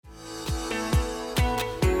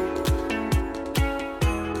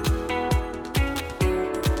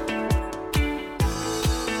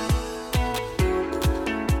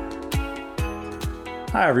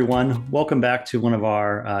Hi, everyone. Welcome back to one of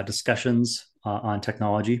our discussions on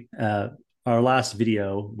technology. Our last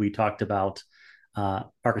video, we talked about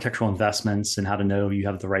architectural investments and how to know you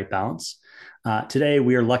have the right balance. Today,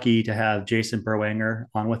 we are lucky to have Jason Berwanger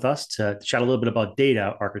on with us to chat a little bit about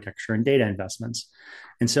data architecture and data investments.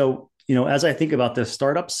 And so, as I think about this,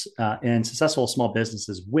 startups and successful small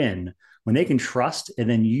businesses win when they can trust and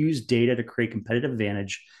then use data to create competitive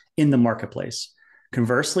advantage in the marketplace.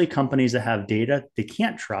 Conversely, companies that have data they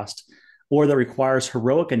can't trust or that requires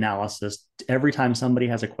heroic analysis every time somebody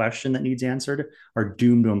has a question that needs answered are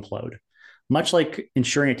doomed to implode. Much like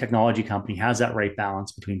ensuring a technology company has that right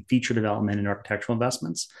balance between feature development and architectural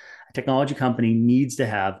investments, a technology company needs to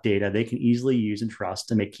have data they can easily use and trust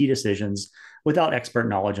to make key decisions without expert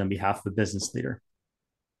knowledge on behalf of the business leader.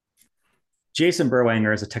 Jason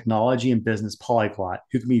Berwanger is a technology and business polyglot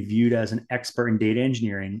who can be viewed as an expert in data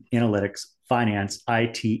engineering, analytics, finance,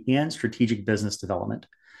 IT, and strategic business development.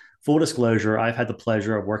 Full disclosure, I've had the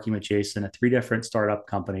pleasure of working with Jason at 3 different startup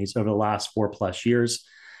companies over the last 4+ years.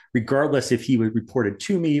 Regardless if he reported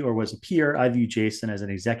to me or was a peer, I view Jason as an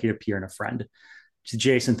executive peer and a friend. So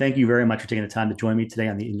Jason, thank you very much for taking the time to join me today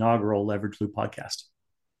on the inaugural Leverage Loop podcast.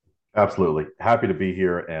 Absolutely. Happy to be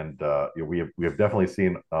here. And we have definitely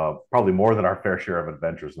seen probably more than our fair share of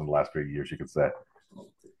adventures in the last few years, you could say.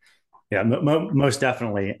 Yeah, most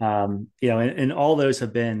definitely. And all those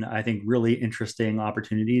have been, I think, really interesting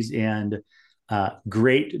opportunities and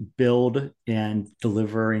great build and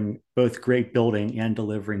delivering both great building and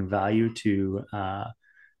delivering value to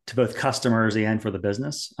both customers and for the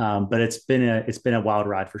business. But it's been a wild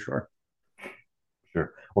ride for sure.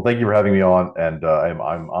 Sure. Well, thank you for having me on, and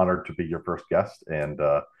I'm honored to be your first guest. And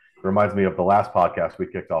it reminds me of the last podcast we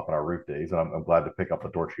kicked off in our root days, and I'm glad to pick up the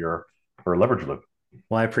torch here for Leverage Loop.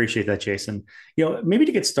 Well, I appreciate that, Jason. Maybe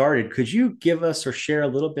to get started, could you give us or share a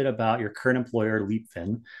little bit about your current employer,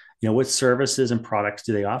 Leapfin? What services and products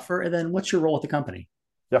do they offer, and then what's your role at the company?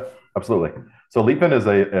 Yeah, absolutely. So Leapfin is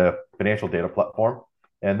a financial data platform,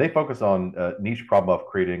 and they focus on a niche problem of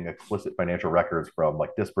creating explicit financial records from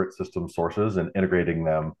like disparate system sources and integrating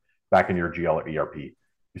them back in your GL or ERP.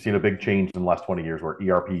 You've seen a big change in the last 20 years where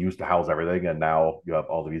ERP used to house everything, and now you have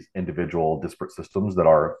all of these individual disparate systems that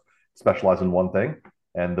are specialized in one thing.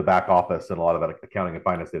 And the back office and a lot of that accounting and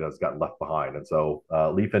finance data has gotten left behind. And so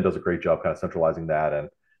Leapfin does a great job kind of centralizing that and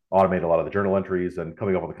automate a lot of the journal entries and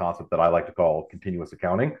coming up with a concept that I like to call continuous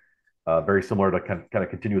accounting, very similar to kind of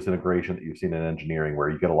continuous integration that you've seen in engineering, where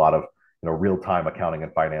you get a lot of real-time accounting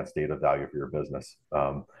and finance data value for your business.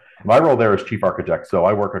 My role there is chief architect, so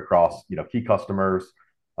I work across key customers,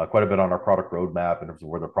 quite a bit on our product roadmap in terms of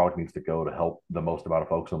where the product needs to go to help the most amount of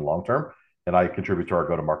folks in the long term, and I contribute to our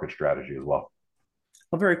go-to-market strategy as well.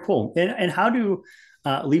 Oh, very cool. And how do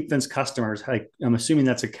Leapfin's customers, like I'm assuming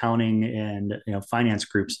that's accounting and finance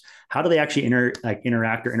groups, how do they actually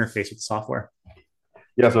interact or interface with the software?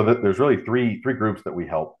 Yeah, so there's really three groups that we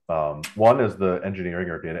help. One is the engineering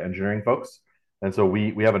or data engineering folks, and so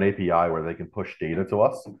we have an API where they can push data to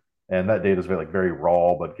us, and that data is very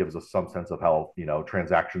raw, but gives us some sense of how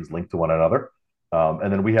transactions link to one another.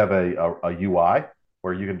 And then we have a UI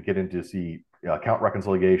where you can get into see account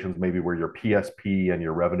reconciliations, maybe where your PSP and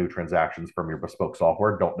your revenue transactions from your bespoke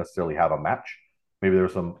software don't necessarily have a match. Maybe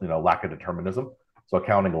there's some lack of determinism. So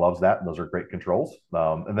accounting loves that, and those are great controls.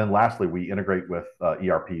 And then lastly, we integrate with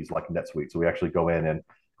ERPs like NetSuite. So we actually go in and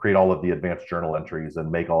create all of the advanced journal entries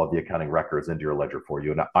and make all of the accounting records into your ledger for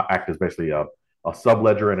you, and act as basically a sub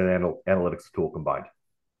ledger and an analytics tool combined.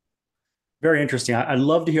 Very interesting. I'd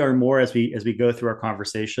love to hear more as we go through our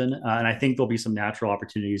conversation, and I think there'll be some natural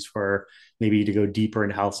opportunities for maybe to go deeper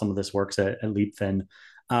into how some of this works at Leapfin.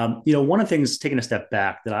 One of the things, taking a step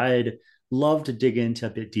back, that I'd love to dig into a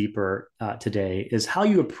bit deeper today is how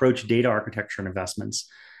you approach data architecture and investments.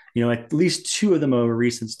 At least 2 of the more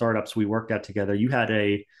recent startups we worked at together, you had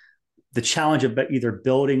the challenge of either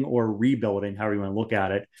building or rebuilding, however you want to look at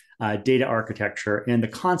it, data architecture and the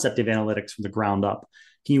concept of analytics from the ground up.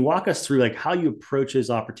 Can you walk us through how you approach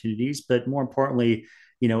those opportunities, but more importantly,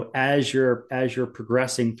 as you're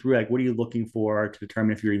progressing through, what are you looking for to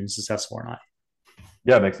determine if you're even successful or not?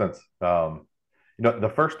 Yeah, it makes sense.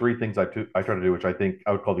 The first 3 things I try to do, which I think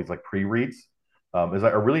I would call these pre-reads, is I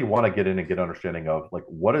really want to get in and get an understanding of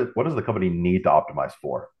what does the company need to optimize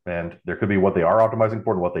for, and there could be what they are optimizing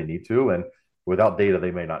for and what they need to, and without data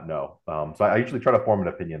they may not know. So I usually try to form an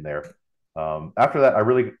opinion there. After that, I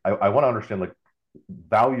want to understand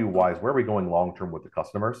value wise, where are we going long term with the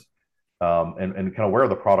customers, and kind of where are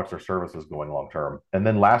the products or services going long term, and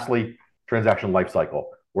then lastly, transaction lifecycle.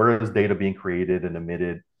 Where is data being created and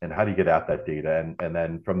emitted, and how do you get at that data? And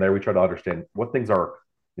then from there, we try to understand what things are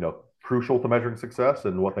crucial to measuring success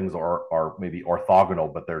and what things are maybe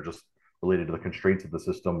orthogonal, but they're just related to the constraints of the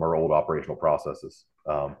system or old operational processes.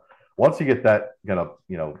 Once you get that kind of,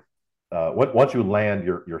 once you land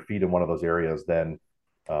your feet in one of those areas, then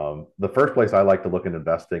the first place I like to look at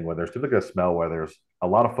investing when there's typically a smell where there's a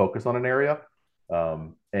lot of focus on an area,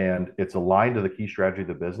 and it's aligned to the key strategy of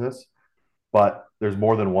the business, but there's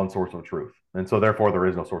more than one source of truth. And so therefore there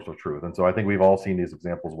is no source of truth. And so I think we've all seen these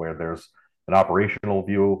examples where there's an operational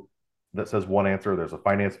view that says one answer, there's a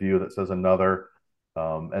finance view that says another,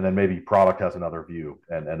 and then maybe product has another view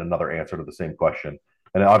and another answer to the same question.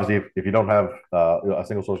 And obviously, if you don't have a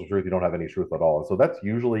single source of truth, you don't have any truth at all. And so that's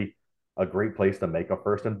usually a great place to make a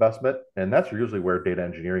first investment. And that's usually where data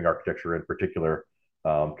engineering architecture in particular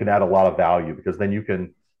can add a lot of value, because then you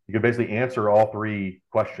can basically answer all three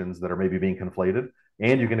questions that are maybe being conflated,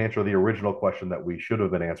 and you can answer the original question that we should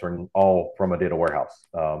have been answering all from a data warehouse.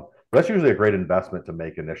 But that's usually a great investment to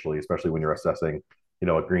make initially, especially when you're assessing,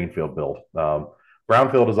 a greenfield build.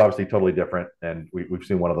 Brownfield is obviously totally different, and we've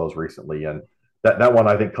seen one of those recently. And that one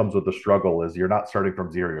I think comes with the struggle is you're not starting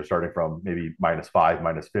from zero, you're starting from maybe -5,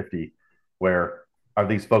 -50, where are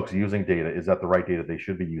these folks using data? Is that the right data they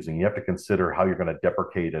should be using? You have to consider how you're going to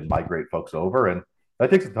deprecate and migrate folks over. And that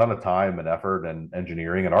takes a ton of time and effort and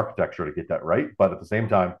engineering and architecture to get that right. But at the same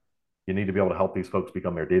time, you need to be able to help these folks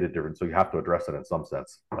become their data driven. So you have to address it in some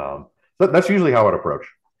sense. That's usually how I'd approach.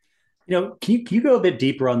 Can you go a bit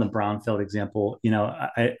deeper on the brownfield example?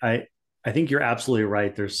 I think you're absolutely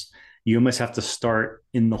right. You almost have to start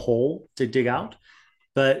in the hole to dig out.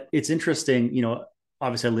 But it's interesting,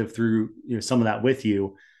 obviously I lived through some of that with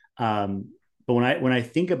you. But when I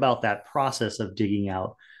think about that process of digging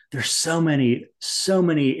out, there's so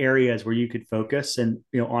many areas where you could focus, and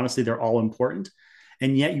honestly, they're all important,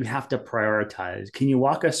 and yet you have to prioritize. Can you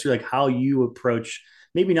walk us through like how you approach,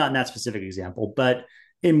 maybe not in that specific example, but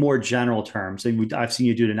in more general terms? And I've seen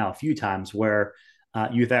you do it now a few times where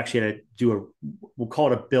you've actually had to do we'll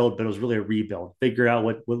call it a build, but it was really a rebuild. Figure out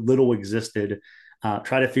what little existed,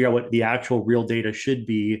 try to figure out what the actual real data should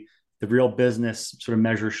be, the real business sort of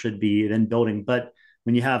measure should be, then building. But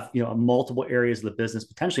when you have multiple areas of the business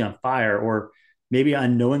potentially on fire, or maybe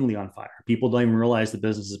unknowingly on fire, people don't even realize the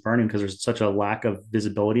business is burning because there's such a lack of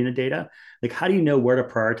visibility in the data. Like, how do you know where to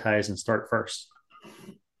prioritize and start first?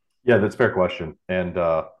 Yeah, that's a fair question. And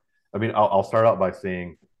I mean, I'll start out by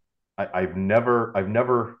saying I've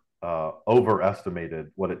never overestimated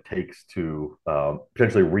what it takes to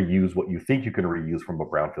potentially reuse what you think you can reuse from a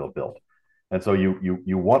brownfield build. And so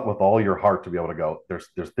you want with all your heart to be able to go,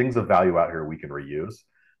 there's things of value out here we can reuse.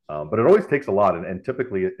 But it always takes a lot, and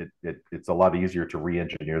typically it's a lot easier to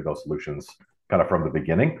re-engineer those solutions kind of from the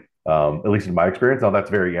beginning. At least in my experience. Now that's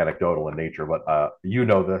very anecdotal in nature, but you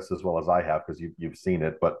know this as well as I have because you've seen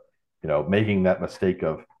it. But making that mistake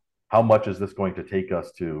of how much is this going to take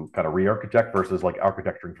us to kind of re-architect versus like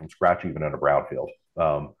architecturing from scratch, even in a brownfield.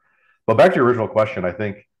 But back to your original question, I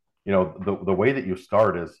think the way that you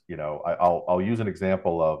start is I'll use an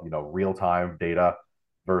example of real time data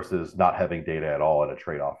versus not having data at all at a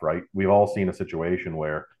trade off, right? We've all seen a situation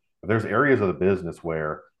where there's areas of the business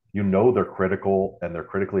where they're critical and they're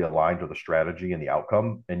critically aligned to the strategy and the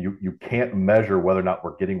outcome, and you can't measure whether or not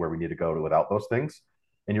we're getting where we need to go to without those things,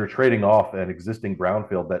 and you're trading off an existing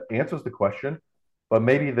brownfield that answers the question, but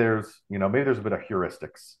maybe there's a bit of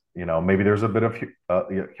heuristics, maybe there's a bit of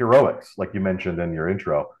heroics, like you mentioned in your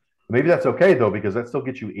intro. Maybe that's okay though, because that still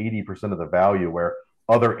gets you 80% of the value, where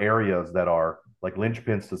other areas that are like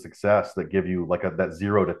linchpins to success that give you like that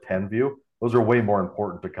 0 to 10 view, those are way more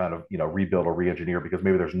important to kind of rebuild or re-engineer, because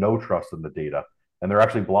maybe there's no trust in the data and they're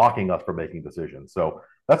actually blocking us from making decisions. So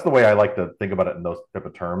that's the way I like to think about it in those type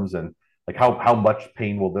of terms. And like how much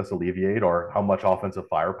pain will this alleviate, or how much offensive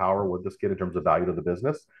firepower would this get in terms of value to the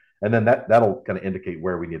business? And then that'll kind of indicate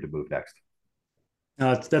where we need to move next.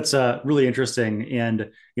 That's really interesting, and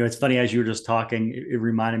it's funny, as you were just talking, it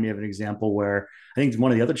reminded me of an example where I think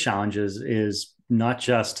one of the other challenges is not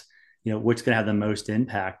just what's going to have the most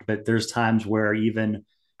impact, but there's times where even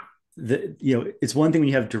it's one thing when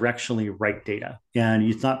you have directionally right data and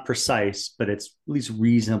it's not precise, but it's at least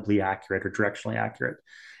reasonably accurate or directionally accurate.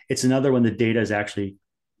 It's another when the data is actually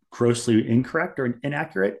grossly incorrect or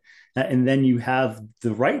inaccurate. And then you have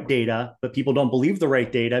the right data, but people don't believe the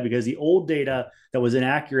right data because the old data that was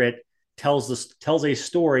inaccurate tells a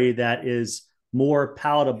story that is more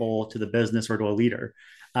palatable to the business or to a leader.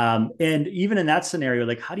 And even in that scenario,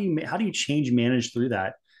 like how do you change manage through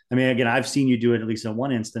that? I mean, again, I've seen you do it at least in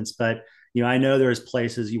one instance, but I know there's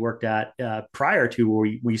places you worked at prior to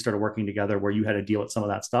where we started working together where you had to deal with some of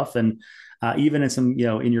that stuff. And even in some,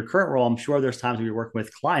 in your current role, I'm sure there's times where you're working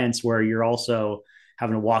with clients where you're also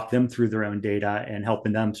having to walk them through their own data and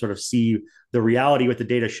helping them sort of see the reality what the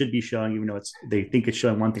data should be showing, even though they think it's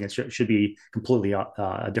showing one thing, it should be completely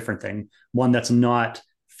a different thing, one that's not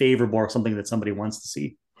favorable or something that somebody wants to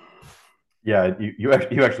see. Yeah, you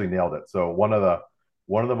actually nailed it. So one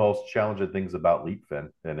of the most challenging things about Leapfin,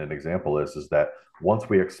 and an example is that once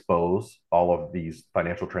we expose all of these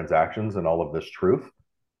financial transactions and all of this truth,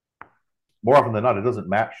 more often than not, it doesn't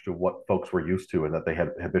match to what folks were used to and that they had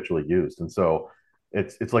habitually used. And so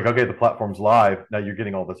it's like, okay, the platform's live. Now you're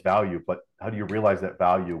getting all this value, but how do you realize that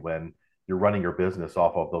value when you're running your business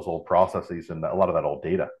off of those old processes and a lot of that old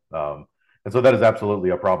data? And so that is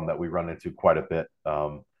absolutely a problem that we run into quite a bit.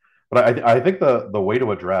 But I think the way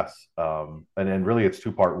to address, and really it's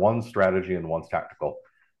two part, one's strategy and one's tactical.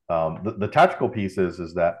 The tactical piece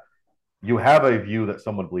is that you have a view that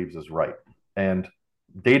someone believes is right. And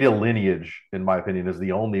data lineage, in my opinion, is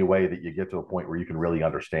the only way that you get to a point where you can really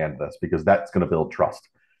understand this, because that's going to build trust.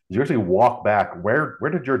 You actually walk back, where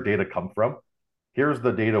did your data come from? Here's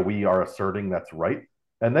the data we are asserting that's right.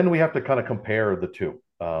 And then we have to kind of compare the two.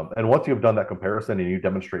 And once you've done that comparison and you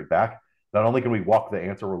demonstrate back, not only can we walk the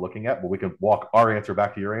answer we're looking at, but we can walk our answer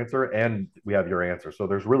back to your answer, and we have your answer. So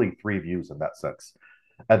there's really three views in that sense.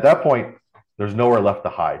 At that point, there's nowhere left to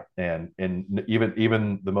hide, and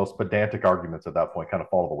even the most pedantic arguments at that point kind of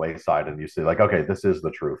fall to the wayside, and you say like, okay, this is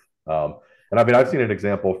the truth. And I mean, I've seen an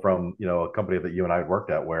example from a company that you and I had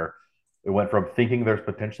worked at where it went from thinking there's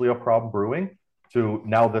potentially a problem brewing to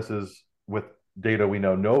now this is, with data we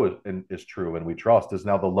know is true and we trust, is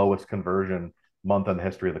now the lowest conversion month in the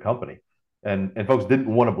history of the company. And folks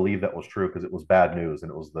didn't want to believe that was true because it was bad news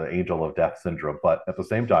and it was the angel of death syndrome. But at the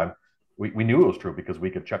same time, we knew it was true because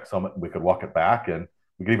we could check some, we could walk it back, and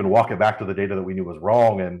we could even walk it back to the data that we knew was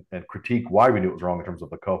wrong, and critique why we knew it was wrong in terms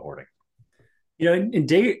of the cohorting. In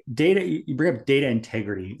data, you bring up data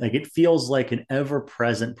integrity. Like it feels like an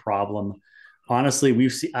ever-present problem. Honestly,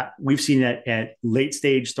 we've seen that at late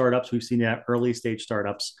stage startups. We've seen it at early stage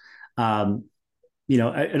startups. Um,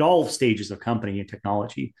 at all stages of company and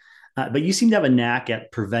technology. But you seem to have a knack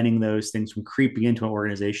at preventing those things from creeping into an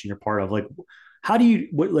organization you're part of. Like, how do you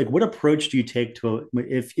what approach do you take to,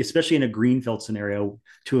 if especially in a greenfield scenario,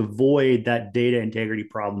 to avoid that data integrity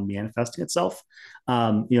problem manifesting itself?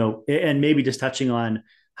 And maybe just touching on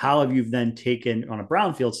how have you then taken on a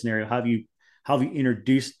brownfield scenario, how have you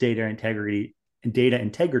introduced data integrity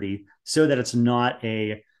so that it's not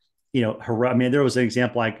a I mean, there was an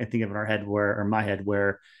example I think of in our head or my head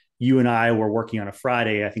where you and I were working on a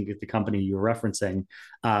Friday, I think at the company you were referencing,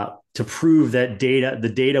 to prove that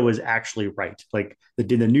the data was actually right. Like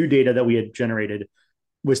the new data that we had generated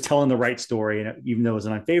was telling the right story, and even though it was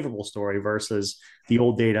an unfavorable story versus the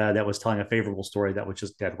old data that was telling a favorable story that was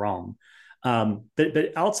just dead wrong.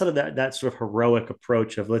 But outside of that sort of heroic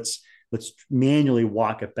approach of let's manually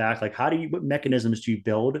walk it back, like what mechanisms do you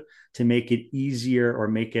build to make it easier or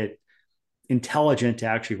make it intelligent to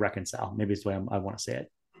actually reconcile? Maybe it's the way I want to say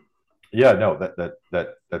it. Yeah, no,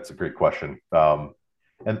 that's a great question. And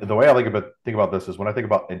the way I think about this is when I think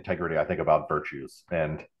about integrity, I think about virtues,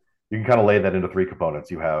 and you can kind of lay that into three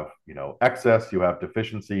components. You have excess, you have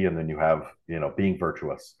deficiency, and then you have being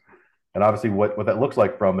virtuous. And obviously, what that looks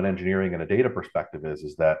like from an engineering and a data perspective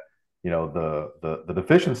is that the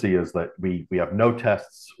deficiency is that we have no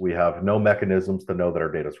tests, we have no mechanisms to know that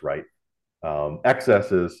our data is right.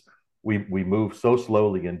 Excess is we move so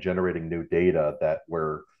slowly in generating new data that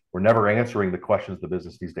we're never answering the questions the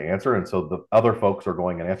business needs to answer, and so the other folks are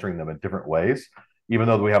going and answering them in different ways, even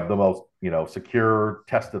though we have the most secure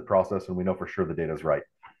tested process and we know for sure the data is right.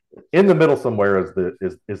 In the middle somewhere is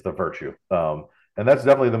the virtue, and that's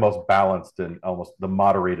definitely the most balanced and almost the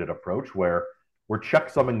moderated approach where we're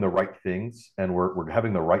checksumming the right things and we're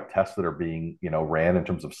having the right tests that are being ran in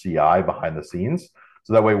terms of CI behind the scenes,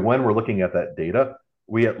 so that way when we're looking at that data,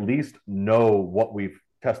 we at least know what we've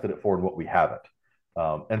tested it for and what we haven't.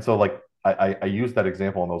 And so like I use that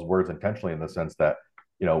example and those words intentionally in the sense that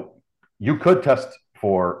you could test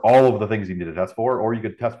for all of the things you need to test for, or you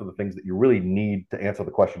could test for the things that you really need to answer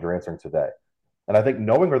the question you're answering today. And I think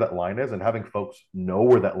knowing where that line is and having folks know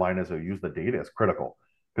where that line is who use the data is critical,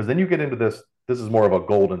 because then you get into this is more of a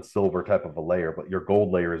gold and silver type of a layer, but your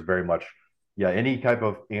gold layer is very much any type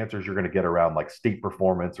of answers you're going to get around like state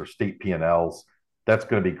performance or state P&Ls, that's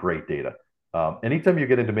going to be great data. Anytime you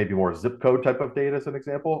get into maybe more zip code type of data, as an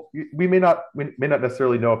example, we may not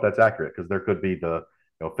necessarily know if that's accurate, because there could be the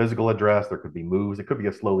physical address, there could be moves, it could be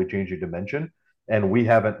a slowly changing dimension, and we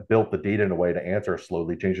haven't built the data in a way to answer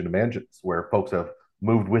slowly changing dimensions where folks have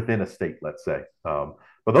moved within a state, let's say.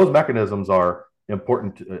 But those mechanisms are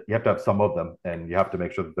important. You have to have some of them, and you have to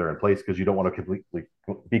make sure that they're in place because you don't want to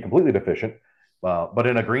be completely deficient. But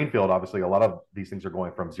in a greenfield, obviously, a lot of these things are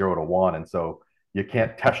going from 0 to 1, and so you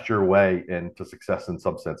can't test your way into success in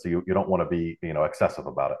some sense. So you don't want to be excessive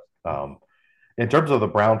about it. In terms of the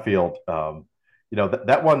brownfield,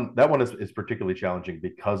 that one is particularly challenging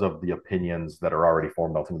because of the opinions that are already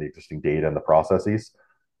formed on some of the existing data and the processes.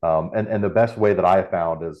 And the best way that I have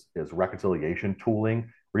found is reconciliation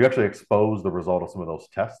tooling, where you actually expose the result of some of those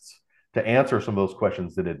tests to answer some of those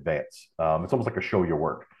questions in advance. It's almost like a show your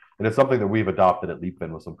work, and it's something that we've adopted at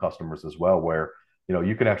Leapfin with some customers as well, where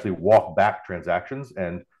you can actually walk back transactions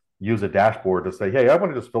and use a dashboard to say, hey, I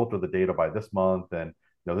want to just filter the data by this month and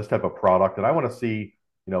this type of product, and I want to see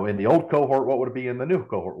in the old cohort, what would it be? In the new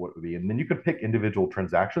cohort, what would it be? And then you can pick individual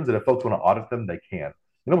transactions, and if folks want to audit them, they can.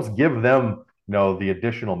 You almost give them, the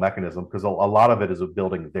additional mechanism, because a lot of it is of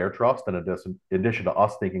building their trust, and in addition to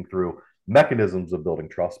us thinking through mechanisms of building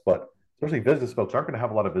trust. But especially business folks aren't going to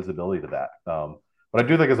have a lot of visibility to that. But I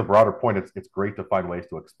do think, as a broader point, it's great to find ways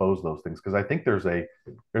to expose those things, because I think there's a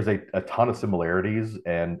ton of similarities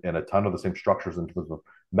and a ton of the same structures in terms of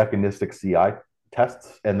mechanistic CI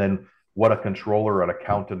tests, and then what a controller, an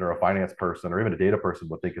accountant, or a finance person, or even a data person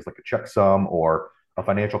would think is like a checksum or a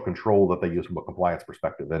financial control that they use from a compliance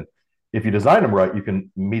perspective. And if you design them right, you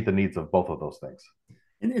can meet the needs of both of those things.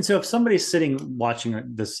 And so if somebody's sitting watching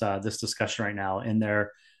this discussion right now, and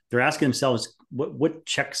they're asking themselves, what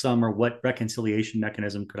checksum or what reconciliation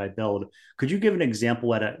mechanism could I build? Could you give an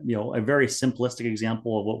example at a very simplistic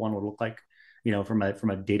example of what one would look like, from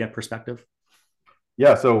a data perspective?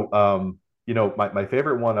 Yeah. So my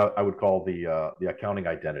favorite one I would call the accounting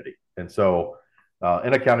identity. And so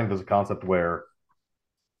in accounting, there's a concept where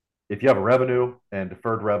if you have a revenue and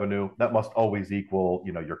deferred revenue, that must always equal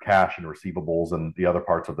your cash and receivables and the other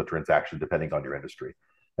parts of the transaction, depending on your industry.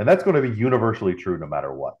 And that's going to be universally true no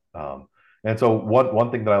matter what. And so one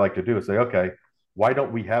thing that I like to do is say, okay, why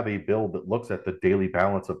don't we have a bill that looks at the daily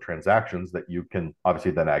balance of transactions that you can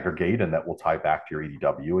obviously then aggregate, and that will tie back to your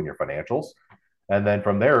EDW and your financials. And then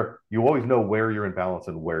from there, you always know where you're in balance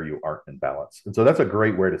and where you aren't in balance. And so that's a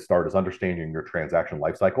great way to start, is understanding your transaction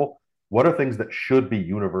lifecycle. What are things that should be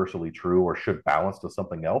universally true or should balance to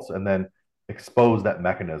something else? And then expose that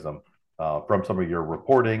mechanism from some of your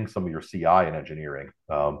reporting, some of your CI and engineering.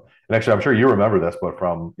 And actually, I'm sure you remember this, but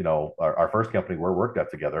from our first company we worked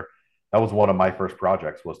at together, that was one of my first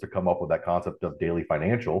projects, was to come up with that concept of daily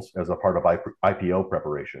financials as a part of IPO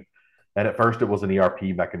preparation. And at first, it was an ERP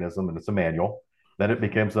mechanism, and it's a manual. Then it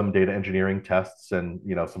became some data engineering tests and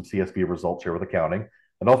some CSV results here with accounting.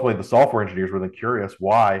 And ultimately, the software engineers were then curious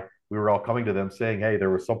why we were all coming to them saying, hey,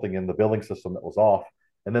 there was something in the billing system that was off.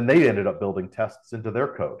 And then they ended up building tests into their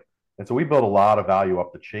code. And so we built a lot of value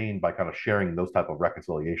up the chain by kind of sharing those type of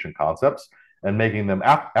reconciliation concepts and making them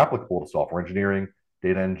applicable to software engineering,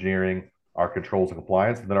 data engineering, our controls and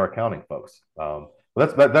compliance, and then our accounting folks.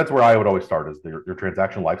 But that's where I would always start, is your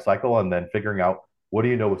transaction lifecycle, and then figuring out what do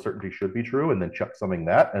you know with certainty should be true, and then check summing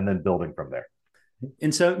that, and then building from there.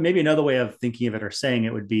 And so maybe another way of thinking of it or saying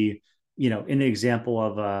it would be, in an example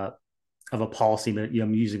of a policy, but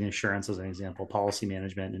I'm using insurance as an example, policy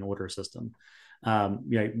management and order system.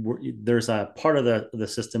 There's a part of the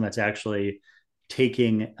system that's actually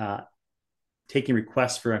taking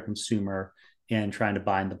requests for a consumer and trying to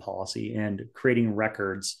bind the policy and creating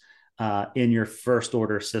records in your first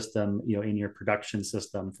order system, in your production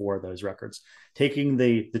system for those records, taking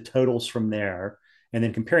the totals from there and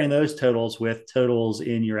then comparing those totals with totals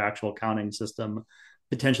in your actual accounting system,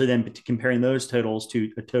 potentially then comparing those totals to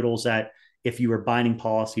totals that, if you were binding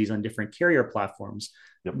policies on different carrier platforms,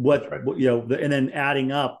 Yep, and then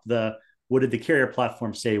adding up what did the carrier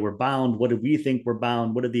platform say we're bound? What did we think we're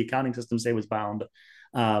bound? What did the accounting system say was bound?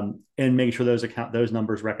 And making sure those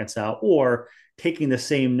numbers reconcile, or taking the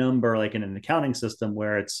same number like in an accounting system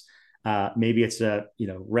where it's maybe it's a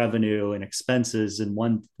revenue and expenses in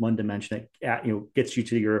one dimension that gets you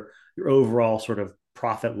to your overall sort of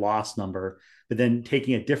profit loss number, but then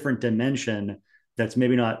taking a different dimension that's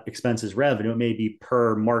maybe not expenses revenue, it may be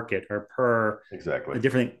per market or per exactly a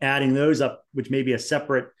different thing, adding those up, which may be a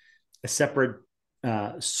separate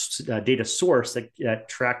data source that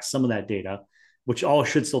tracks some of that data, which all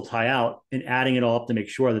should still tie out, and adding it all up to make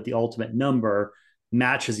sure that the ultimate number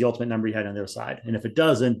matches the ultimate number you had on the other side. And if it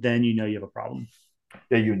doesn't, then you have a problem.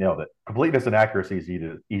 Yeah, you nailed it. Completeness and accuracy is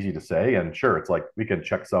easy to say. And sure, it's like we can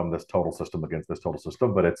check some this total system against this total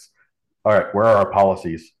system, but it's all right, where are our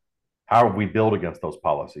policies? How have we build against those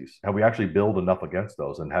policies? Have we actually build enough against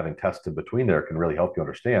those? And having tests in between there can really help you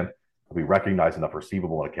understand, have we recognize enough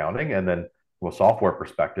receivable in accounting? And then from a software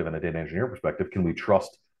perspective and a data engineer perspective, can we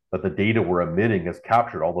trust that the data we're emitting has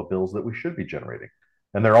captured all the bills that we should be generating?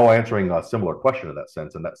 And they're all answering a similar question in that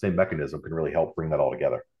sense. And that same mechanism can really help bring that all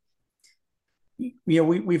together.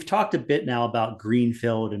 We've talked a bit now about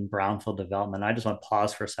greenfield and brownfield development. I just want to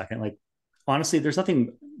pause for a second. Like, honestly,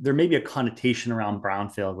 there may be a connotation around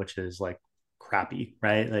brownfield, which is like crappy,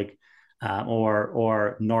 right? Like,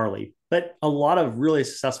 or gnarly. But a lot of really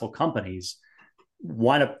successful companies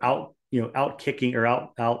wind up out kicking or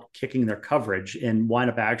out kicking their coverage and wind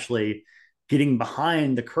up actually getting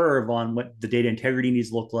behind the curve on what the data integrity needs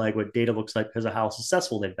to look like, what data looks like because of how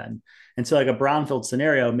successful they've been. And so like a brownfield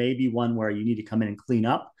scenario may be one where you need to come in and clean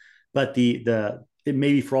up, but it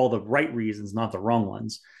may be for all the right reasons, not the wrong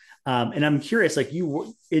ones. And I'm curious, like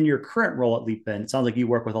you in your current role at Leapfin, it sounds like you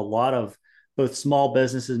work with a lot of both small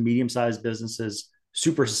businesses, medium-sized businesses,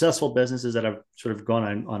 super successful businesses that have sort of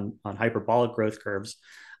gone on hyperbolic growth curves,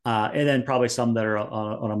 and then probably some that are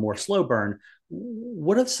on a more slow burn.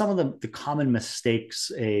 What are some of the common mistakes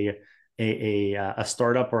a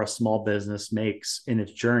startup or a small business makes in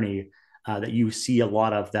its journey that you see a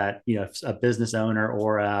lot of that, if a business owner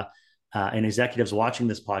or an executive's watching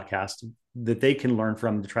this podcast that they can learn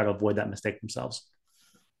from to try to avoid that mistake themselves?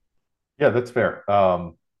 Yeah, that's fair.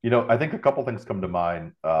 I think a couple things come to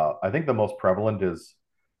mind. I think the most prevalent is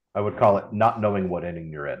I would call it not knowing what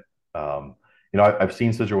inning you're in. I've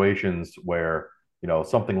seen situations where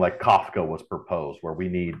something like Kafka was proposed, where we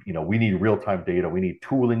need real time data, we need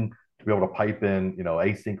tooling to be able to pipe in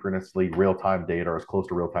asynchronously real time data or as close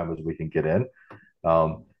to real time as we can get in.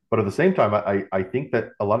 But at the same time, I think that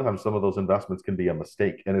a lot of times some of those investments can be a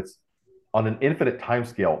mistake, and it's on an infinite time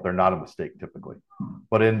scale. They're not a mistake typically,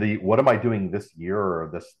 but in the what am I doing this year or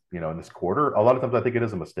this in this quarter, a lot of times I think it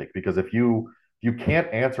is a mistake because if you can't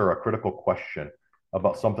answer a critical question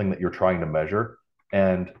about something that you're trying to measure,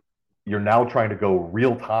 and you're now trying to go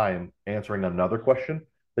real time answering another question,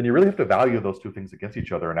 then you really have to value those two things against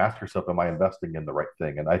each other and ask yourself, am I investing in the right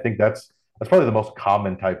thing? And I think that's probably the most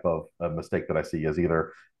common type of mistake that I see is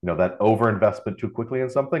either that overinvestment too quickly in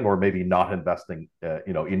something, or maybe not investing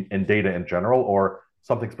in data in general, or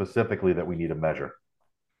something specifically that we need to measure.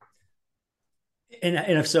 And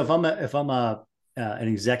if I'm a an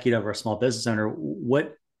executive or a small business owner,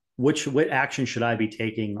 what action should I be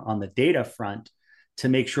taking on the data front to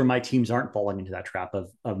make sure my teams aren't falling into that trap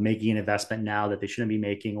of making an investment now that they shouldn't be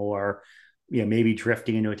making, or maybe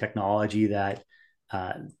drifting into a technology that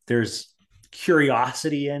there's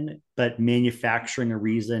curiosity in, but manufacturing a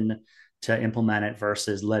reason to implement it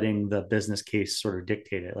versus letting the business case sort of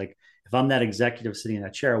dictate it. Like if I'm that executive sitting in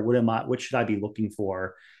that chair, what should I be looking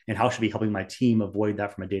for, and how should I be helping my team avoid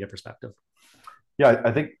that from a data perspective? Yeah,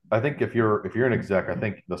 I think if you're an exec, I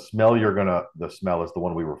think the smell is the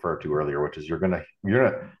one we referred to earlier, which is you're gonna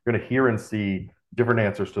hear and see different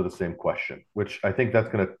answers to the same question, which I think that's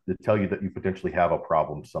gonna tell you that you potentially have a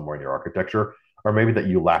problem somewhere in your architecture, or maybe that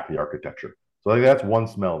you lack the architecture. So I think that's one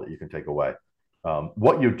smell that you can take away.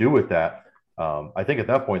 What you do with that, I think at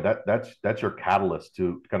that point that's your catalyst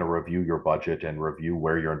to kind of review your budget and review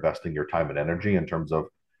where you're investing your time and energy in terms of,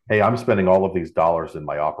 hey, I'm spending all of these dollars in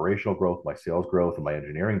my operational growth, my sales growth, and my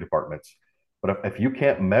engineering departments. But if you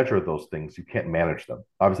can't measure those things, you can't manage them.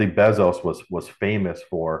 Obviously, Bezos was famous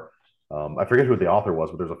for, I forget who the author was,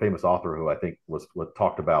 but there's a famous author who I think was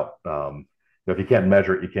talked about. If you can't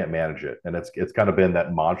measure it, you can't manage it, and it's kind of been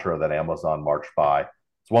that mantra that Amazon marched by.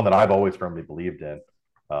 It's one that I've always firmly believed in.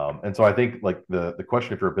 And so I think like the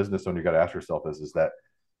question, if you're a business owner, you got to ask yourself is that,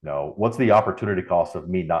 what's the opportunity cost of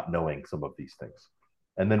me not knowing some of these things?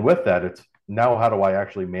 And then with that, it's now how do I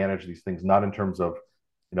actually manage these things, not in terms of,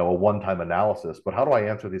 a one-time analysis, but how do I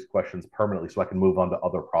answer these questions permanently so I can move on to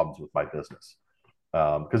other problems with my business?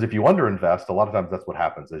 Because if you underinvest, a lot of times that's what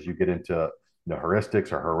happens as you get into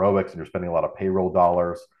heuristics or heroics, and you're spending a lot of payroll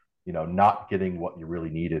dollars, not getting what you really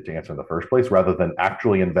needed to answer in the first place, rather than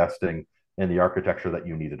actually investing in the architecture that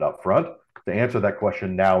you needed up front to answer that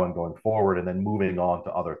question now and going forward, and then moving on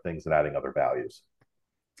to other things and adding other values.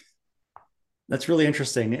 That's really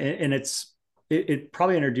interesting, and it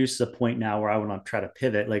probably introduces a point now where I want to try to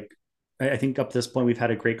pivot. Like I think up to this point we've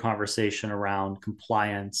had a great conversation around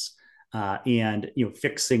compliance, and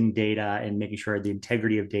fixing data and making sure the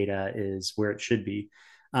integrity of data is where it should be.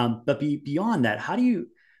 But beyond that, how do you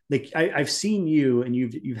like? I've seen you, and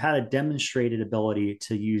you've had a demonstrated ability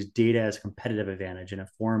to use data as a competitive advantage and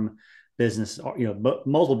inform business.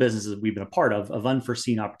 Multiple businesses we've been a part of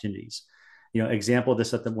unforeseen opportunities. Example of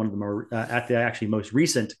this at one of the more at the actually most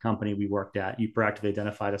recent company we worked at, you proactively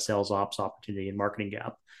identified a sales ops opportunity and marketing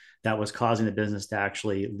gap that was causing the business to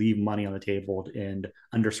actually leave money on the table and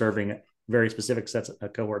underserving very specific sets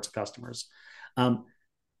of cohorts of customers.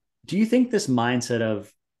 Do you think this mindset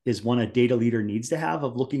of is one a data leader needs to have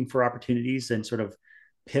of looking for opportunities and sort of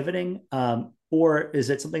pivoting, or is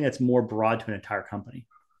it something that's more broad to an entire company?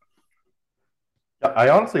 I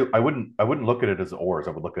honestly, I wouldn't look at it as ors.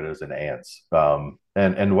 I would look at it as an ants.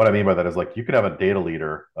 And what I mean by that is like you could have a data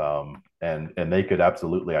leader, and they could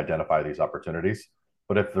absolutely identify these opportunities.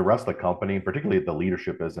 But if the rest of the company, particularly if the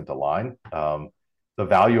leadership, isn't aligned, the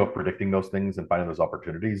value of predicting those things and finding those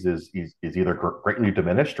opportunities is either greatly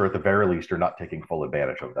diminished, or at the very least, you're not taking full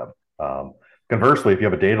advantage of them. Conversely, if you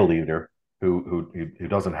have a data leader who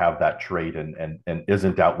doesn't have that trait and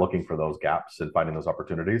isn't out looking for those gaps and finding those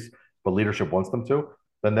opportunities, but leadership wants them to,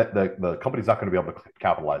 then the company's not going to be able to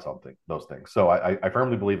capitalize on those things. So I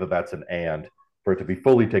firmly believe that that's an and for it to be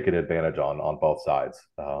fully taken advantage on both sides.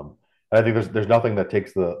 And I think there's nothing that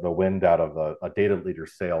takes the wind out of a data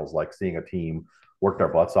leader's sails like seeing a team work their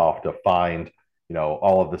butts off to find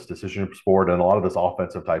all of this decision support and a lot of this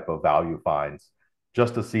offensive type of value finds,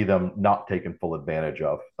 just to see them not taken full advantage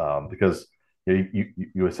of, because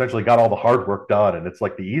you essentially got all the hard work done, and it's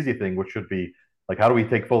like the easy thing, which should be like, how do we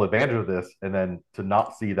take full advantage of this? And then to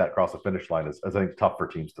not see that cross the finish line is I think tough for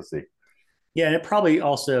teams to see. Yeah, and it probably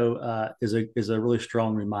also is a really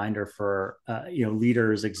strong reminder for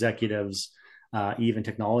leaders, executives, even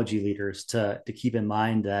technology leaders to keep in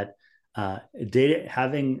mind that data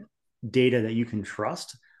having data that you can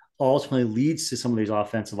trust ultimately leads to some of these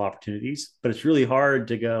offensive opportunities. But it's really hard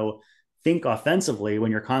to go think offensively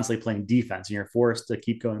when you're constantly playing defense and you're forced to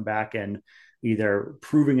keep going back and either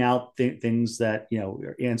proving out things that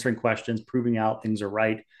answering questions, proving out things are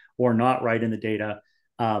right or not right in the data.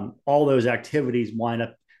 All those activities wind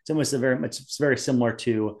up. It's very similar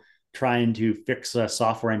to trying to fix a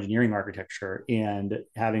software engineering architecture and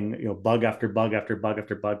having bug after bug after bug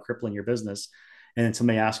after bug crippling your business. And then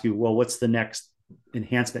somebody asks you, well, what's the next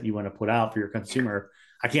enhancement you want to put out for your consumer?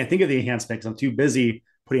 I can't think of the enhancement because I'm too busy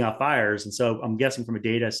putting out fires. And so I'm guessing from a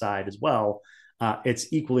data side as well,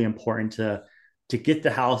 it's equally important to get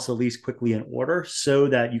the house at least quickly in order so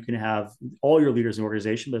that you can have all your leaders in the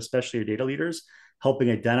organization, but especially your data leaders, helping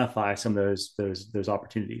identify some of those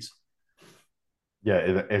opportunities. Yeah,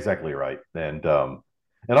 exactly right. And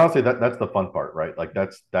honestly, that's the fun part, right? Like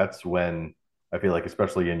that's when I feel like,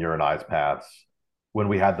 especially in your and I's paths, when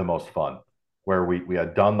we had the most fun, where we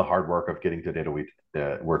had done the hard work of getting to data we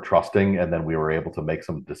were trusting, and then we were able to make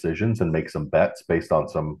some decisions and make some bets based on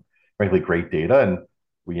some frankly great data, and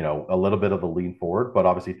a little bit of a lean forward, but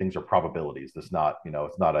obviously things are probabilities. It's not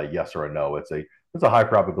a yes or a no. It's a high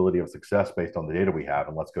probability of success based on the data we have,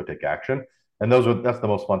 and let's go take action. And that's the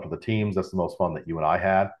most fun for the teams. That's the most fun that you and I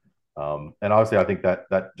had. And obviously, I think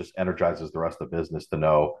that just energizes the rest of the business to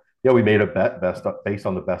know, yeah, we made a bet based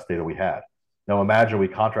on the best data we had. Now imagine we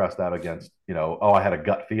contrast that against, oh, I had a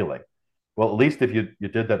gut feeling. Well, at least if you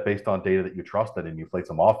did that based on data that you trusted and you played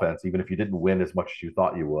some offense, even if you didn't win as much as you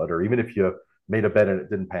thought you would, or even if you made a bet and it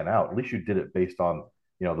didn't pan out, at least you did it based on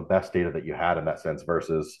the best data that you had in that sense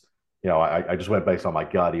versus I just went based on my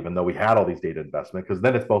gut, even though we had all these data investments, because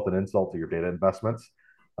then it's both an insult to your data investments,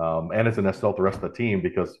 and it's an insult to the rest of the team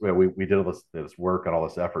because we did all this work and all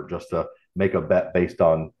this effort just to make a bet based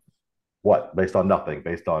on what? Based on nothing,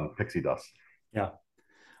 based on pixie dust. Yeah.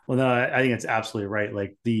 Well, no, I think it's absolutely right.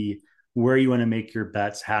 Like the where you want to make your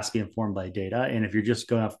bets has to be informed by data. And if you're just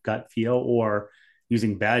going off gut feel or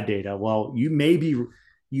using bad data, well, you may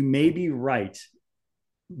be right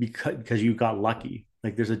because you got lucky.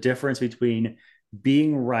 Like there's a difference between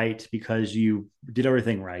being right because you did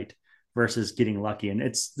everything right versus getting lucky. And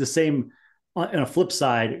it's the same on a flip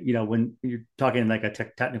side, when you're talking like a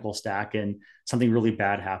technical stack and something really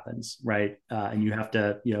bad happens, right? And you have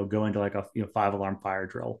to, go into like a 5 alarm fire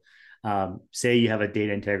drill. Say you have a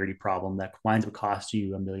data integrity problem that winds up costing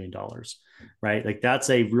you $1 million, right? Like that's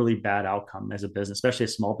a really bad outcome as a business, especially a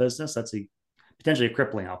small business. That's a potentially a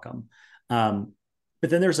crippling outcome. But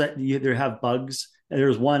then there have bugs. And there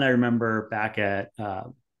was one I remember back at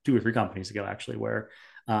 2 or 3 companies ago, actually, where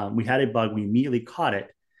we had a bug. We immediately caught it.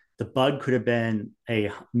 The bug could have been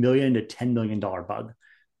 $1 million to $10 million bug,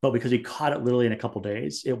 but because we caught it literally in a couple of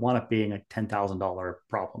days, it wound up being a $10,000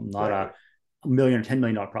 problem, not Right. a million or $10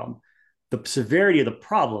 million problem. The severity of the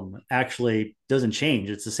problem actually doesn't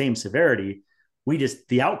change. It's the same severity.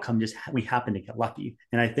 The outcome we happen to get lucky.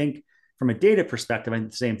 And I think from a data perspective, I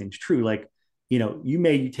think the same thing's true. Like, you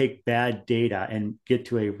may take bad data and get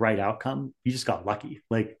to a right outcome. You just got lucky.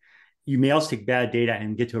 Like you may also take bad data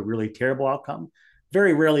and get to a really terrible outcome.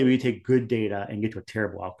 Very rarely will you take good data and get to a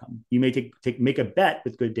terrible outcome. You may make a bet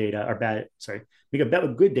with good data or bad, sorry, make a bet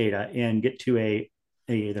with good data and get to a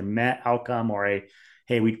either met outcome or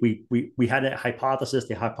hey, we had a hypothesis,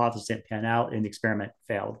 the hypothesis didn't pan out and the experiment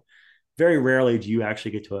failed. Very rarely do you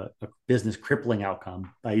actually get to a business crippling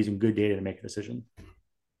outcome by using good data to make a decision.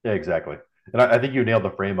 Yeah, exactly. And I think you nailed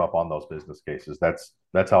the frame up on those business cases. That's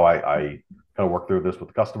how I kind of work through this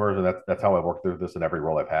with customers, and that's how I work through this in every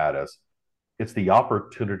role I've had. As it's the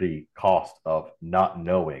opportunity cost of not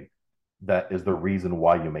knowing that is the reason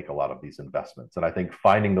why you make a lot of these investments. And I think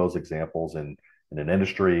finding those examples in an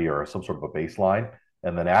industry or some sort of a baseline,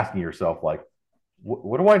 and then asking yourself like,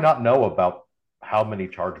 what do I not know about how many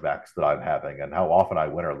chargebacks that I'm having, and how often I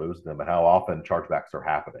win or lose them, and how often chargebacks are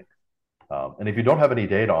happening. And if you don't have any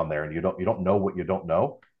data on there and you don't know what you don't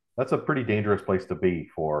know, that's a pretty dangerous place to be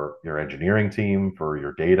for your engineering team, for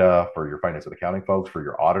your data, for your finance and accounting folks, for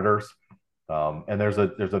your auditors. And there's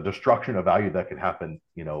a destruction of value that can happen,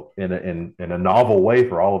 in a novel way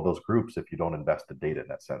for all of those groups if you don't invest in data in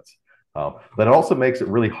that sense. But it also makes it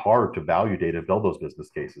really hard to value data, build those business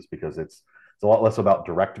cases, because it's a lot less about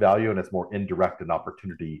direct value and it's more indirect and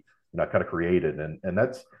opportunity, kind of created. And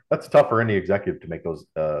that's tough for any executive to make those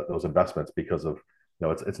investments, because of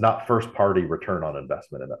it's not first party return on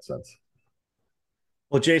investment in that sense.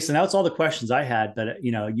 Well, Jason, that's all the questions I had, but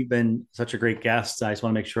you've been such a great guest. I just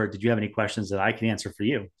want to make sure, did you have any questions that I can answer for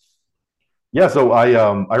you? Yeah, so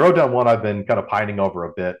I wrote down one I've been kind of pining over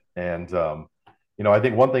a bit, and I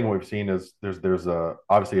think one thing we've seen is there's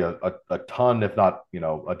obviously a ton, if not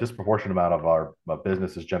a disproportionate amount of our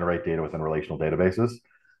businesses generate data within relational databases.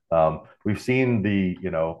 We've seen the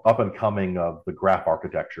up and coming of the graph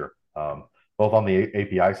architecture, both on the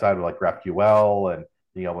API side with like GraphQL, and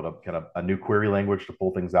being able to kind of a new query language to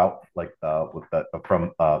pull things out, like with that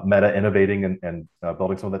from Meta innovating and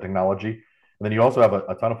building some of the technology. And then you also have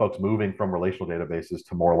a ton of folks moving from relational databases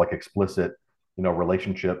to more like explicit,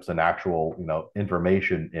 relationships and actual,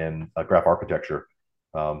 information in graph architecture.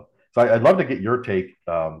 So I'd love to get your take,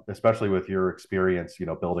 especially with your experience,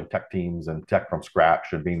 building tech teams and tech from scratch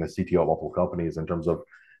and being the CTO of multiple companies, in terms of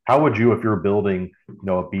how would you, if you're building, a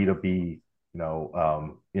B2B,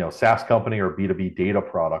 SaaS company or B2B data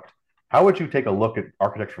product, how would you take a look at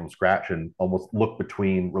architecture from scratch and almost look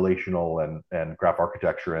between relational and graph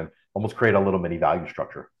architecture and almost create a little mini value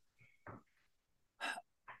structure?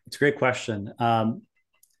 It's a great question.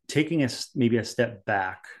 Taking maybe a step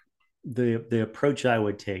back, the approach I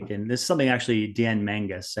would take, and this is something actually Dan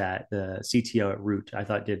Mangus, at the CTO at Root, I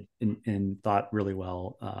thought did and thought really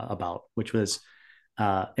well about, which was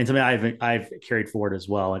and something I've carried forward as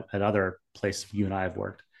well at other places you and I have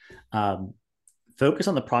worked. Focus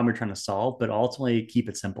on the problem you're trying to solve, but ultimately keep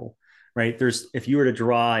it simple, right? If you were to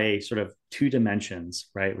draw a sort of two dimensions,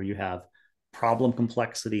 right, where you have problem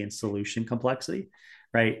complexity and solution complexity,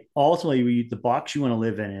 right? Ultimately, the box you want to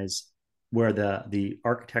live in is where the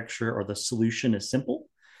architecture or the solution is simple,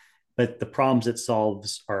 but the problems it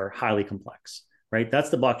solves are highly complex, right? That's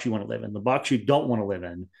the box you want to live in. The box you don't want to live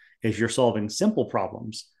in is you're solving simple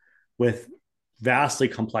problems with vastly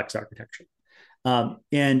complex architecture.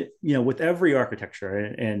 And with every architecture,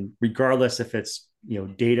 and regardless if it's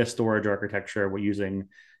data storage architecture, we're using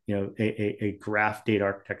a graph data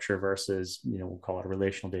architecture versus we'll call it a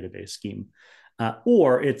relational database scheme,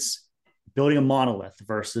 or it's building a monolith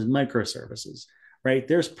versus microservices, right?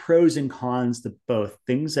 There's pros and cons to both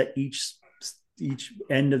things that each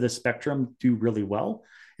end of the spectrum do really well.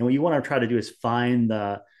 And what you want to try to do is find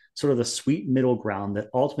the sort of the sweet middle ground that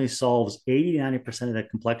ultimately solves 80 to 90% of the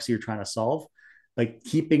complexity you're trying to solve, by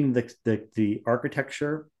keeping the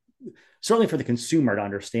architecture, certainly for the consumer to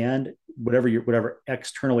understand whatever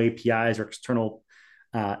external APIs or external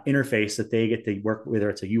interface that they get to work, whether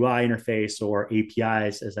it's a UI interface or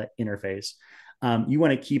APIs as that interface. You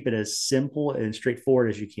want to keep it as simple and straightforward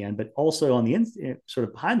as you can, but also on the sort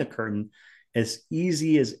of behind the curtain, as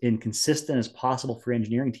easy as and consistent as possible for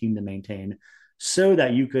engineering team to maintain, so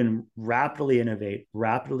that you can rapidly innovate,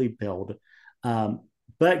 rapidly build,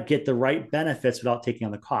 but get the right benefits without taking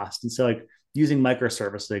on the cost. And so, like using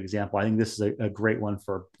microservice as an example, I think this is a great one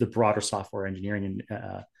for the broader software engineering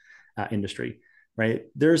industry, right?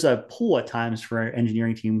 There's a pull at times for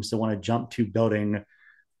engineering teams to want to jump to building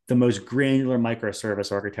the most granular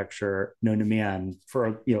microservice architecture known to man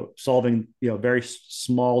for solving very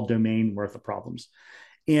small domain worth of problems.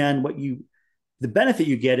 And the benefit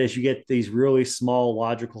you get is you get these really small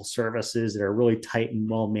logical services that are really tight and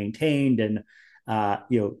well maintained, and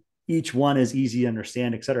each one is easy to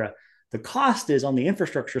understand, et cetera. The cost is on the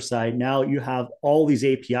infrastructure side. Now you have all these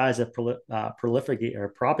APIs that proliferate or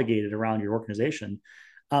propagated around your organization,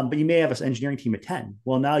 but you may have an engineering team of 10.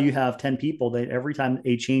 Well, now you have 10 people that every time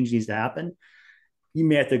a change needs to happen, you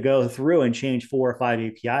may have to go through and change 4 or 5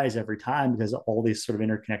 APIs every time because of all these sort of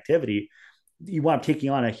interconnectivity. You want to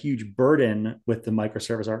taking on a huge burden with the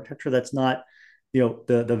microservice architecture that's not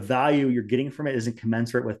the value you're getting from it isn't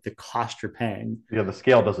commensurate with the cost you're paying. Yeah, the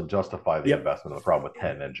scale doesn't justify the Yep. investment of the problem with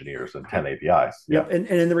 10 engineers and 10 Yep. APIs. Yeah. Yep. And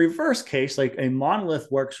in the reverse case, like a monolith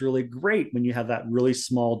works really great when you have that really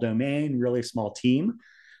small domain, really small team.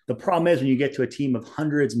 The problem is when you get to a team of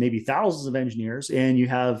hundreds, maybe thousands of engineers, and you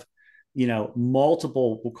have,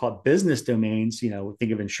 multiple, we'll call it business domains.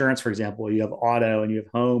 Think of insurance, for example. You have auto and you have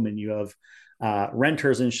home and you have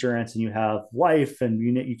renters insurance and you have life and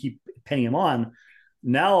you keep pinning them on.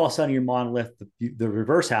 Now all of a sudden your monolith, the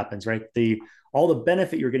reverse happens, right? All the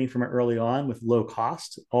benefit you're getting from it early on with low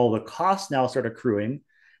cost, all the costs now start accruing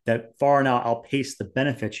that far now outpace the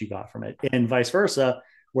benefits you got from it, and vice versa.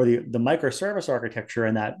 Where the microservice architecture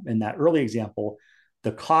in that early example,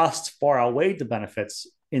 the costs far outweighed the benefits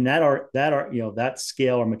in that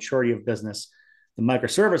scale or maturity of business. The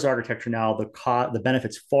microservice architecture now the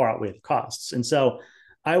benefits far outweigh the costs, and so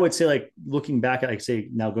I would say, like, looking back at, like, say,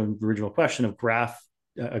 now going to the original question of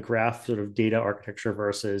a graph sort of data architecture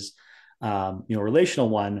versus relational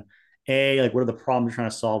one. A, like, what are the problems you're trying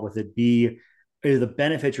to solve with it? B, are the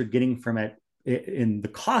benefits you're getting from it in the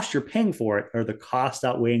cost you're paying for it, or the cost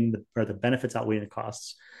outweighing or the benefits outweighing the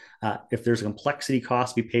costs? If there's a complexity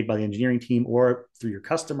cost to be paid by the engineering team or through your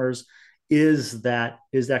customers, is that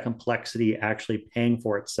complexity actually paying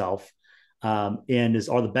for itself? And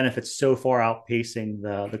are the benefits so far outpacing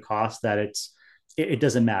the cost that it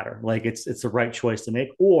doesn't matter? Like, it's the right choice to make,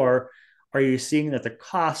 or are you seeing that the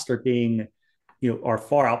costs are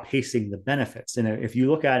far outpacing the benefits? And if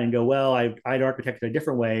you look at it and go, well, I'd architected a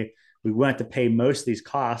different way, we went to pay most of these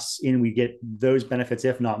costs and we get those benefits,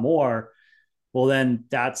 if not more, well, then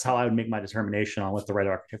that's how I would make my determination on what the right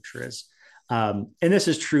architecture is. And this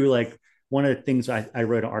is true. Like, one of the things I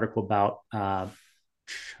wrote an article about a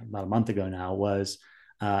month ago now was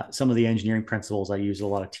some of the engineering principles I use in a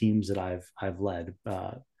lot of teams that I've led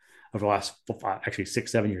over the last actually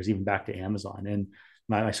 6-7 years, even back to Amazon. And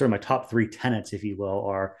my top three tenets, if you will,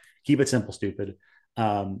 are: keep it simple, stupid.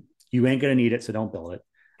 You ain't gonna need it, so don't build it.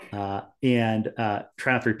 And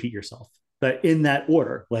try not to repeat yourself. But in that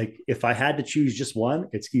order, like, if I had to choose just one,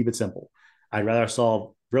 it's keep it simple. I'd rather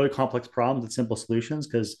solve really complex problems with simple solutions,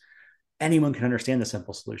 because anyone can understand the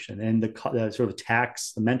simple solution. And the sort of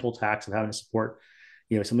the mental tax of having to support,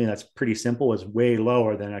 something that's pretty simple is way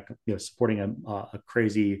lower than supporting a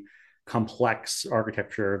crazy complex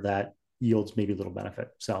architecture that yields maybe little benefit.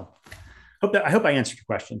 So I hope I answered your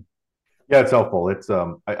question. Yeah, it's helpful.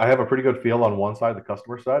 I have a pretty good feel on one side, the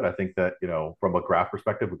customer side. I think that, from a graph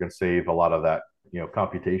perspective, we can save a lot of that,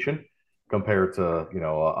 computation compared to,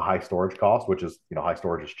 a high storage cost, which is, high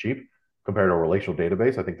storage is cheap compared to a relational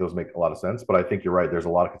database. I think those make a lot of sense. But I think you're right. There's a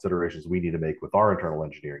lot of considerations we need to make with our internal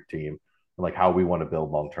engineering team, and like how we want to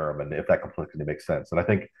build long term, and if that complexity makes sense. And I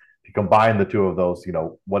think if you combine the two of those,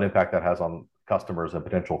 what impact that has on customers and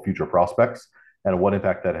potential future prospects, and what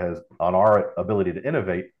impact that has on our ability to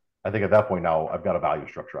innovate, I think at that point now I've got a value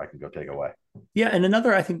structure I can go take away. Yeah, and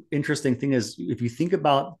another, I think, interesting thing is, if you think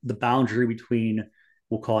about the boundary between,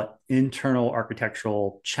 we'll call it, internal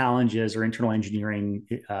architectural challenges or internal engineering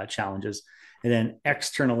challenges, and then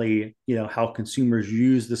externally, how consumers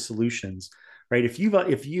use the solutions, right? If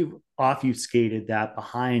you've obfuscated that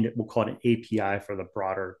behind, we'll call it an API for the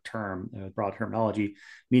broader term, broad terminology,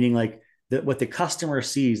 meaning like what the customer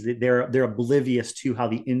sees, they're oblivious to how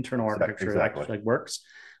the internal architecture Exactly. actually works.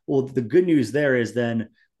 Well, the good news there is then,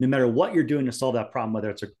 no matter what you're doing to solve that problem, whether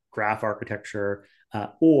it's a graph architecture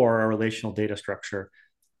or a relational data structure,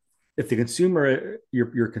 if the consumer,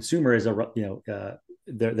 your consumer is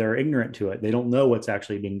they're ignorant to it, they don't know what's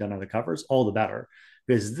actually being done under the covers, all the better,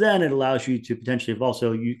 because then it allows you to potentially evolve.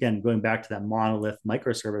 So you can, going back to that monolith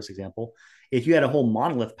microservice example, if you had a whole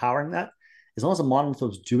monolith powering that, as long as the monolith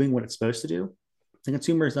was doing what it's supposed to do, the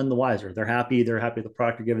consumer is none the wiser. They're happy with the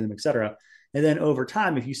product you're giving them, et cetera. And then over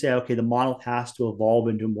time, if you say, okay, the monolith has to evolve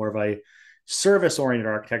into more of a service-oriented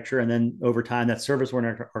architecture, and then over time, that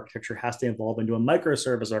service-oriented architecture has to evolve into a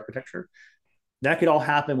microservice architecture, that could all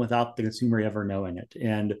happen without the consumer ever knowing it.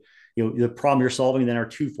 And the problem you're solving then are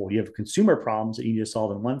twofold. You have consumer problems that you need to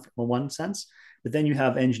solve in one sense, but then you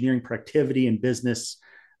have engineering productivity and business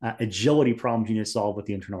agility problems you need to solve with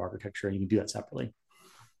the internal architecture, and you can do that separately.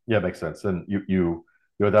 Yeah, it makes sense. And you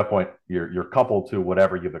at that point, you're coupled to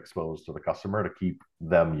whatever you've exposed to the customer to keep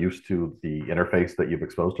them used to the interface that you've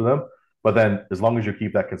exposed to them. But then, as long as you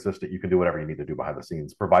keep that consistent, you can do whatever you need to do behind the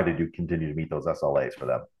scenes, provided you continue to meet those SLAs for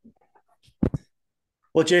them.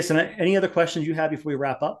 Well, Jason, any other questions you have before we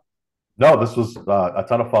wrap up? No, this was a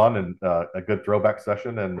ton of fun and a good throwback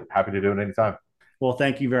session, and happy to do it anytime. Well,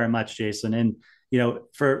 thank you very much, Jason. And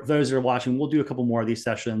for those that are watching, we'll do a couple more of these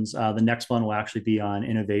sessions. The next one will actually be on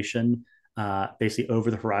innovation basically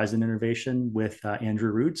over the horizon innovation with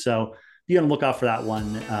Andrew Root. So be on the lookout for that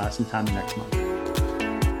one sometime next month.